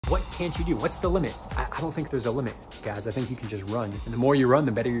What can't you do? What's the limit? I don't think there's a limit, guys. I think you can just run. And the more you run,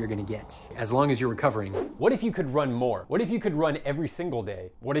 the better you're gonna get, as long as you're recovering. What if you could run more? What if you could run every single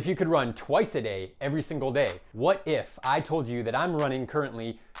day? What if you could run twice a day, every single day? What if I told you that I'm running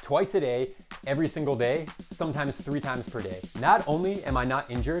currently twice a day, every single day, sometimes 3 times per day? Not only am I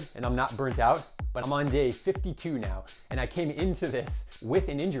not injured and I'm not burnt out, but I'm on day 52 now, and I came into this with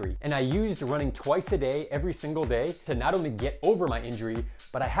an injury. And I used running twice a day, every single day, to not only get over my injury,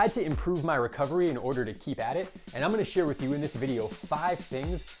 but I had to improve my recovery in order to keep at it. And I'm gonna share with you in this video 5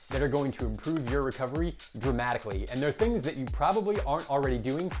 things that are going to improve your recovery dramatically. And they're things that you probably aren't already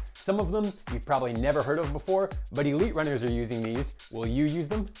doing. Some of them you've probably never heard of before, but elite runners are using these. Will you use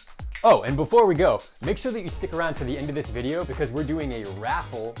them? Oh, and before we go, make sure that you stick around to the end of this video because we're doing a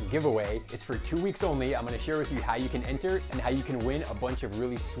raffle giveaway. It's for 2 weeks only. I'm gonna share with you how you can enter and how you can win a bunch of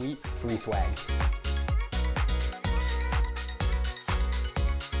really sweet free swag.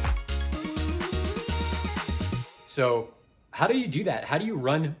 So how do you do that? How do you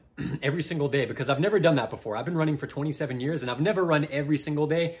run every single day? Because I've never done that before. I've been running for 27 years and I've never run every single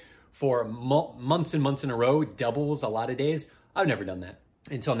day for months and months in a row, doubles a lot of days. I've never done that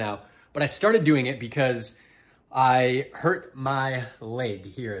until now. But I started doing it because I hurt my leg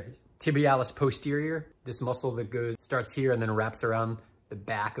here, tibialis posterior, this muscle that starts here and then wraps around the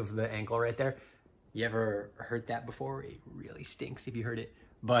back of the ankle right there. You ever heard that before? It really stinks if you heard it.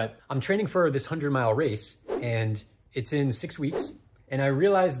 But I'm training for this 100-mile race and it's in 6 weeks. And I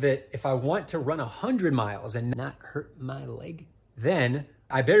realized that if I want to run 100 miles and not hurt my leg, then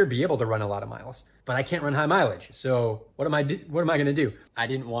I better be able to run a lot of miles. But I can't run high mileage. So what am I gonna do? I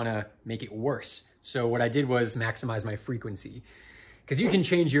didn't wanna make it worse. So what I did was maximize my frequency. Because you can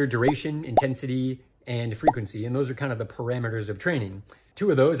change your duration, intensity, and frequency, and those are kind of the parameters of training. 2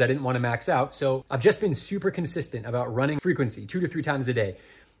 of those I didn't wanna max out, so I've just been super consistent about running frequency 2 to 3 times a day.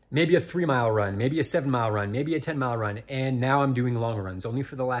 Maybe a 3-mile run, maybe a 7-mile run, maybe a 10-mile run, and now I'm doing long runs, only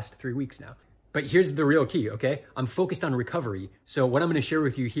for the last 3 weeks now. But here's the real key, okay? I'm focused on recovery. So what I'm gonna share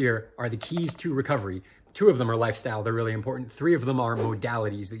with you here are the keys to recovery. 2 of them are lifestyle, they're really important. 3 of them are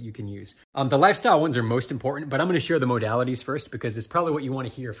modalities that you can use. The lifestyle ones are most important, but I'm gonna share the modalities first because it's probably what you wanna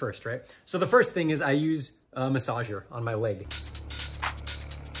hear first, right? So the first thing is I use a massager on my leg.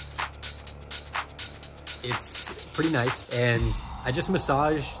 It's pretty nice, and I just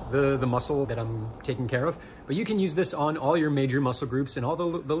massage the muscle that I'm taking care of. But you can use this on all your major muscle groups and all the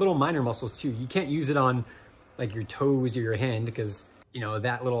little minor muscles too. You can't use it on like your toes or your hand because, you know,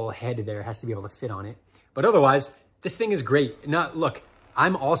 that little head there has to be able to fit on it. But otherwise, this thing is great. Now, look,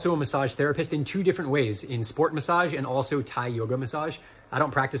 I'm also a massage therapist in 2 different ways, in sport massage and also Thai yoga massage. I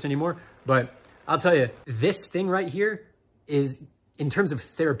don't practice anymore, but I'll tell you, this thing right here is, in terms of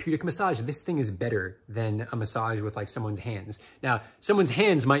therapeutic massage, this thing is better than a massage with like someone's hands. Now, someone's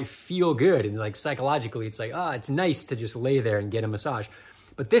hands might feel good and like psychologically, it's like, it's nice to just lay there and get a massage.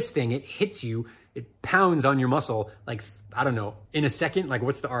 But this thing, it hits you, it pounds on your muscle, like, I don't know, in a second, like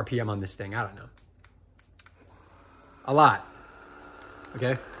what's the RPM on this thing? I don't know. A lot,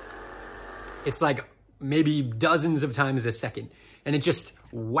 okay? It's like maybe dozens of times a second and it just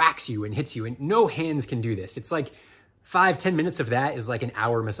whacks you and hits you and no hands can do this. It's like 5-10 minutes of that is like an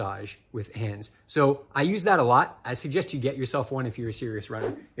hour massage with hands. So I use that a lot. I suggest you get yourself one if you're a serious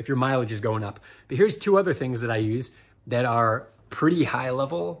runner, if your mileage is going up. But here's 2 other things that I use that are pretty high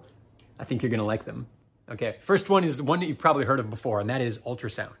level. I think you're gonna like them. Okay, first one is the one that you've probably heard of before, and that is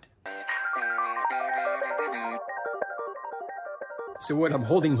ultrasound. So what I'm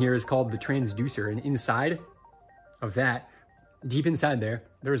holding here is called the transducer, and inside of that, deep inside there,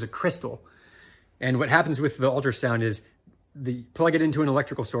 there is a crystal. And what happens with the ultrasound is plug it into an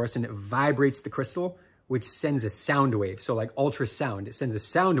electrical source and it vibrates the crystal, which sends a sound wave. So like ultrasound, it sends a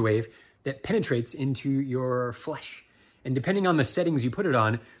sound wave that penetrates into your flesh. And depending on the settings you put it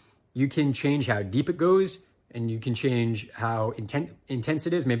on, you can change how deep it goes and you can change how intense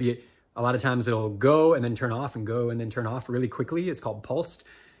it is. Maybe a lot of times it'll go and then turn off and go and then turn off really quickly. It's called pulsed.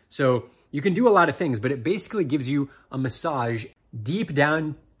 So you can do a lot of things, but it basically gives you a massage deep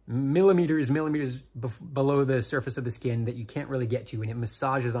down millimeters below the surface of the skin that you can't really get to, and it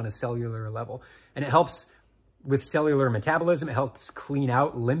massages on a cellular level. And it helps with cellular metabolism, it helps clean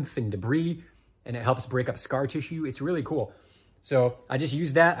out lymph and debris, and it helps break up scar tissue. It's really cool. So I just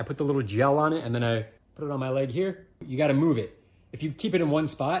use that, I put the little gel on it, and then I put it on my leg here. You gotta move it. If you keep it in one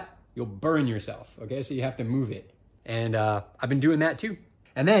spot, you'll burn yourself, okay? So you have to move it. And I've been doing that too.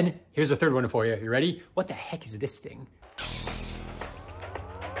 And then, here's a third one for you. You ready? What the heck is this thing?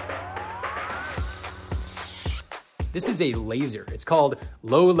 This is a laser. It's called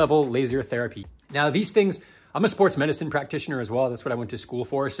low-level laser therapy. Now, these things I'm a sports medicine practitioner as well. That's what I went to school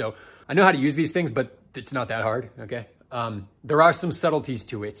for. So I know how to use these things, but it's not that hard, okay? There are some subtleties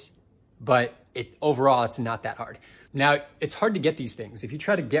to it, but overall, it's not that hard. Now, it's hard to get these things. If you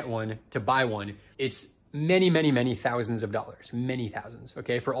try to get one, to buy one, it's many, many, many thousands of dollars, many thousands,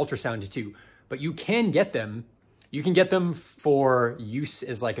 okay, for ultrasound too. But you can get them. You can get them for use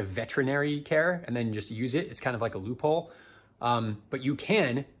as like a veterinary care and then just use it. It's kind of like a loophole. But you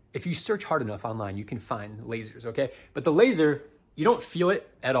can, if you search hard enough online, you can find lasers, okay? But the laser, you don't feel it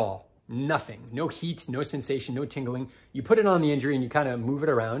at all. Nothing, no heat, no sensation, no tingling. You put it on the injury and you kind of move it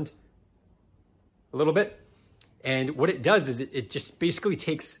around a little bit. And what it does is it just basically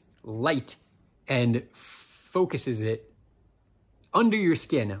takes light and focuses it under your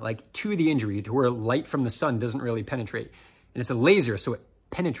skin, like to the injury, to where light from the sun doesn't really penetrate. And it's a laser, so it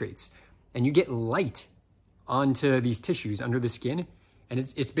penetrates. And you get light onto these tissues under the skin. And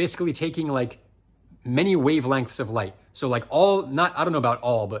it's basically taking like many wavelengths of light. So like I don't know about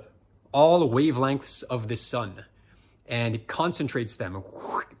all, but all wavelengths of the sun. And it concentrates them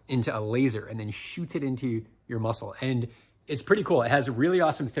into a laser and then shoots it into your muscle. And it's pretty cool. It has really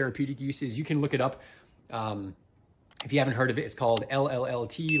awesome therapeutic uses. You can look it up. If you haven't heard of it, it's called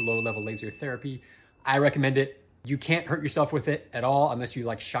LLLT, low-level laser therapy. I recommend it. You can't hurt yourself with it at all unless you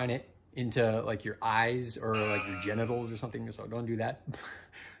like shine it into like your eyes or like your genitals or something, so don't do that.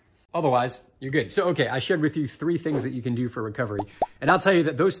 Otherwise, you're good. So, okay, I shared with you 3 things that you can do for recovery. And I'll tell you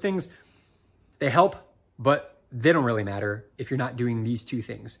that those things, they help, but they don't really matter if you're not doing these 2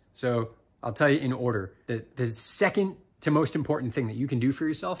 things. So I'll tell you in order. The second to most important thing that you can do for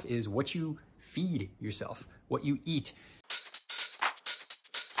yourself is what you feed yourself, what you eat.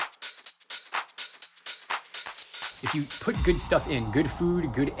 If you put good stuff in, good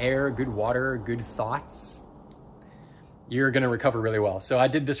food, good air, good water, good thoughts, you're gonna recover really well. So I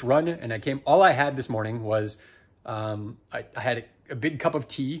did this run and all I had this morning was, I had a big cup of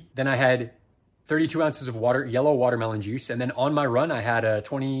tea, then I had 32 ounces of water, yellow watermelon juice, and then on my run, I had a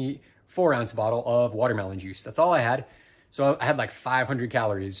 24-ounce bottle of watermelon juice. That's all I had. So I had like 500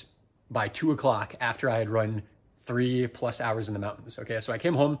 calories by 2 o'clock after I had run 3+ hours in the mountains. Okay, so I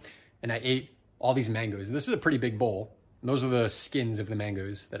came home and I ate all these mangoes. This is a pretty big bowl. And those are the skins of the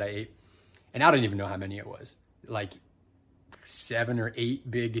mangoes that I ate. And I don't even know how many it was. Like 7 or 8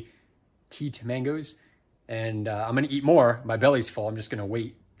 big teat mangoes. And I'm gonna eat more. My belly's full. I'm just gonna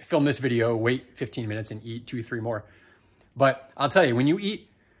film this video, wait 15 minutes and eat 2 or 3 more. But I'll tell you, when you eat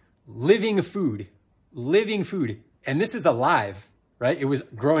living food, and this is alive, right? It was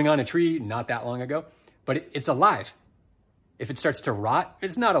growing on a tree not that long ago, but it's alive. If it starts to rot,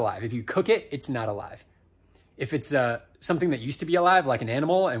 it's not alive. If you cook it, it's not alive. If it's something that used to be alive, like an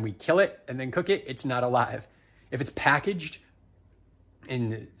animal, and we kill it and then cook it, it's not alive. If it's packaged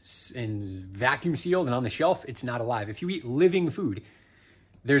and vacuum sealed and on the shelf, it's not alive. If you eat living food,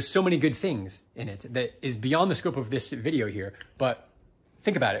 there's so many good things in it that is beyond the scope of this video here, but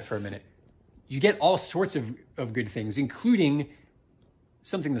think about it for a minute. You get all sorts of good things, including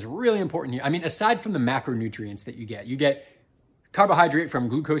something that's really important here. I mean, aside from the macronutrients that you get carbohydrate from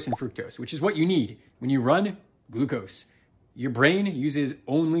glucose and fructose, which is what you need. When you run, glucose. Your brain uses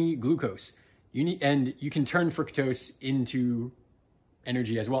only glucose. And you can turn fructose into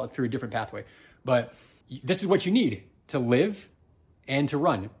energy as well through a different pathway. But this is what you need to live and to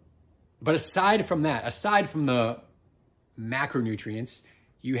run. But aside from that, aside from the macronutrients,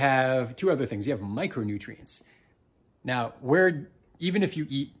 you have 2 other things. You have micronutrients. Now, even if you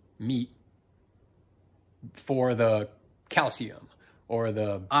eat meat for the calcium or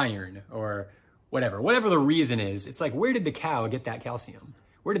the iron or whatever the reason is, it's like, where did the cow get that calcium?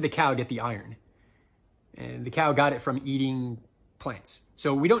 Where did the cow get the iron? And the cow got it from eating plants.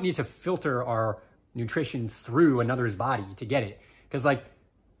 So we don't need to filter our nutrition through another's body to get it. Because like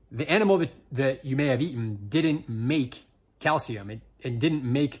the animal that you may have eaten didn't make calcium, it didn't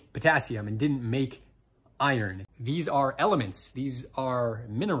make potassium, and didn't make iron. These are elements, these are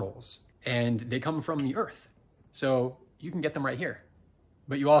minerals, and they come from the earth. So you can get them right here.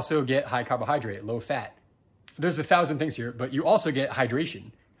 But you also get high carbohydrate, low fat. There's 1,000 things here, but you also get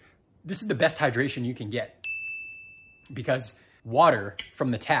hydration. This is the best hydration you can get, because water from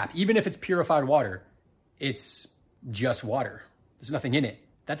the tap, even if it's purified water, it's just water. There's nothing in it.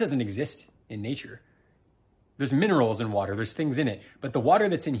 That doesn't exist in nature. There's minerals in water, there's things in it, but the water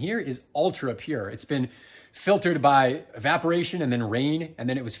that's in here is ultra pure. It's been filtered by evaporation and then rain, and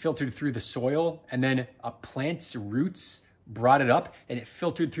then it was filtered through the soil, and then a plant's roots brought it up, and it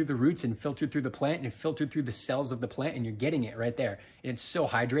filtered through the roots and filtered through the plant and it filtered through the cells of the plant, and you're getting it right there. And it's so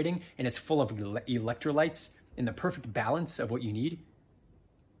hydrating, and it's full of electrolytes in the perfect balance of what you need.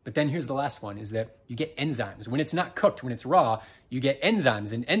 But then here's the last one, is that you get enzymes. When it's not cooked, when it's raw, you get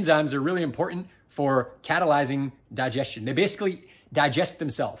enzymes. And enzymes are really important for catalyzing digestion. They basically digest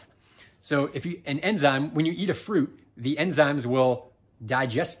themselves. So an enzyme, when you eat a fruit, the enzymes will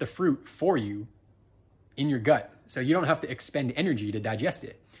digest the fruit for you in your gut. So you don't have to expend energy to digest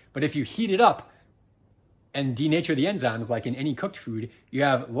it. But if you heat it up and denature the enzymes, like in any cooked food, you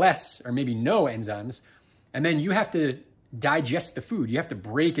have less or maybe no enzymes. And then you have to digest the food. You have to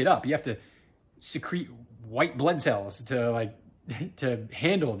break it up. You have to secrete white blood cells to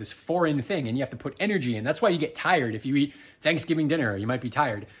handle this foreign thing, and you have to put energy in. That's why you get tired if you eat Thanksgiving dinner. You might be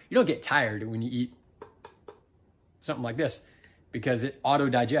tired. You don't get tired when you eat something like this because it auto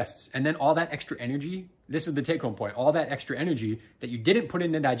digests. And then all that extra energy, this is the take home point, all that extra energy that you didn't put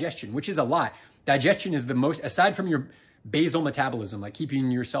into digestion, which is a lot. Digestion is the most, aside from your basal metabolism, like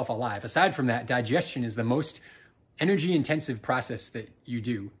keeping yourself alive, aside from that, digestion is the most energy intensive process that you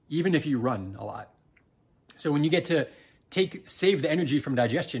do, even if you run a lot. So when you get to save the energy from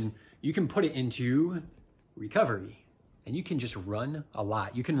digestion, you can put it into recovery, and you can just run a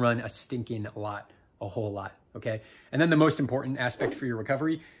lot. You can run a stinking lot, a whole lot, okay? And then the most important aspect for your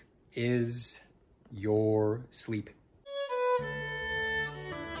recovery is your sleep.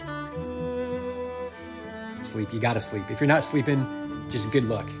 Sleep, you gotta sleep. If you're not sleeping, just good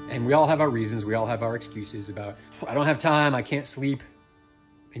luck. And we all have our reasons, we all have our excuses about, I don't have time, I can't sleep,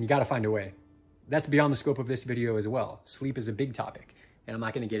 and you gotta find a way. That's beyond the scope of this video as well. Sleep is a big topic, and I'm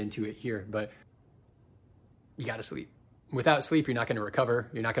not gonna get into it here, but you gotta sleep. Without sleep, you're not gonna recover,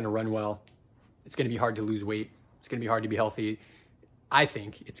 you're not gonna run well, it's gonna be hard to lose weight, it's gonna be hard to be healthy. I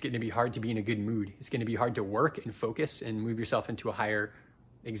think it's gonna be hard to be in a good mood. It's gonna be hard to work and focus and move yourself into a higher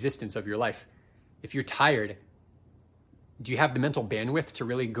existence of your life. If you're tired, do you have the mental bandwidth to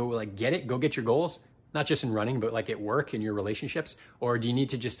really go go get your goals? Not just in running, but like at work, in your relationships? Or do you need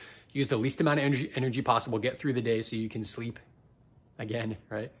to just use the least amount of energy possible, get through the day so you can sleep again,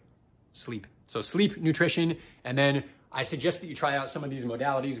 right? Sleep. So sleep, nutrition, and then I suggest that you try out some of these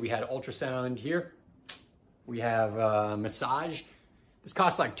modalities. We had ultrasound here. We have massage. This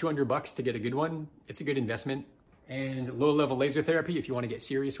costs like $200 to get a good one. It's a good investment. And low-level laser therapy if you want to get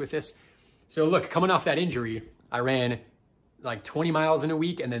serious with this. So look, coming off that injury, I ran like 20 miles in a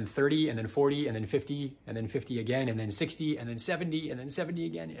week, and then 30, and then 40, and then 50, and then 50 again, and then 60, and then 70, and then 70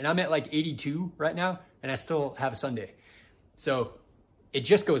 again. And I'm at like 82 right now, and I still have Sunday. So it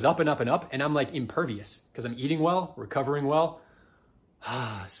just goes up and up and up, and I'm like impervious because I'm eating well, recovering well,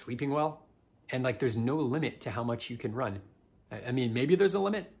 sleeping well, and like there's no limit to how much you can run. I mean, maybe there's a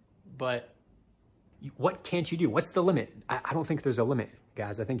limit, but what can't you do? What's the limit? I don't think there's a limit,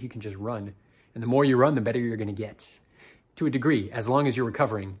 guys. I think you can just run. And the more you run, the better you're gonna get. To a degree, as long as you're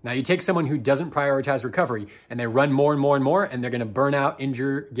recovering. Now you take someone who doesn't prioritize recovery and they run more and more and more, and they're gonna burn out,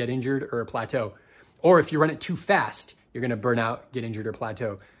 get injured, or plateau. Or if you run it too fast, you're gonna burn out, get injured, or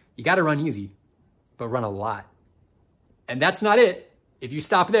plateau. You gotta run easy, but run a lot. And that's not it. If you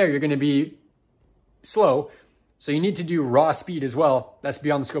stop there, you're gonna be slow. So you need to do raw speed as well. That's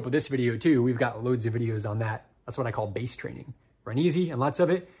beyond the scope of this video too. We've got loads of videos on that. That's what I call base training. Run easy and lots of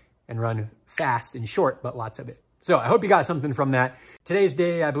it, and run fast and short, but lots of it. So I hope you got something from that. Today's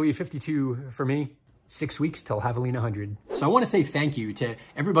day, I believe 52 for me, 6 weeks till Javelin 100. So I wanna say thank you to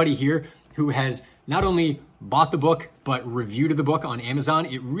everybody here who has not only bought the book, but reviewed the book on Amazon.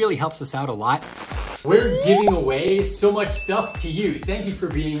 It really helps us out a lot. We're giving away so much stuff to you. Thank you for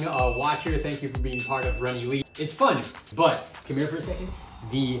being a watcher. Thank you for being part of Run Elite. It's fun, but come here for a second.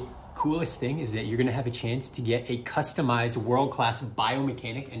 The coolest thing is that you're gonna have a chance to get a customized world-class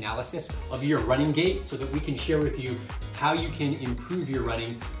biomechanic analysis of your running gait so that we can share with you how you can improve your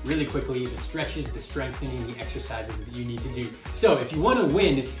running really quickly, the stretches, the strengthening, the exercises that you need to do. So if you wanna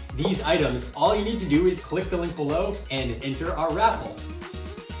win these items, all you need to do is click the link below and enter our raffle.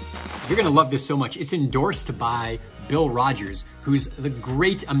 You're gonna love this so much. It's endorsed by Bill Rogers, who's the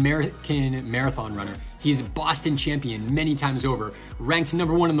great American marathon runner. He's Boston champion many times over, ranked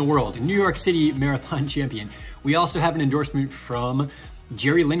 #1 in the world, New York City marathon champion. We also have an endorsement from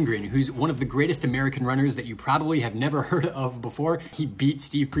Jerry Lindgren, who's one of the greatest American runners that you probably have never heard of before. He beat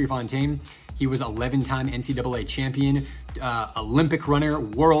Steve Prefontaine. He was 11-time NCAA champion, Olympic runner,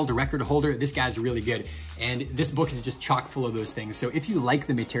 world record holder. This guy's really good. And this book is just chock full of those things. So if you like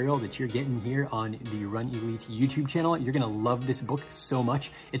the material that you're getting here on the Run Elite YouTube channel, you're gonna love this book so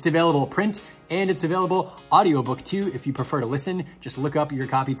much. It's available print and it's available audiobook too if you prefer to listen. Just look up your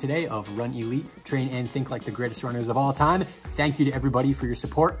copy today of Run Elite, Train and Think Like the Greatest Runners of All Time. Thank you to everybody for your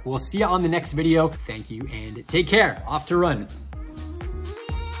support. We'll see you on the next video. Thank you and take care. Off to run.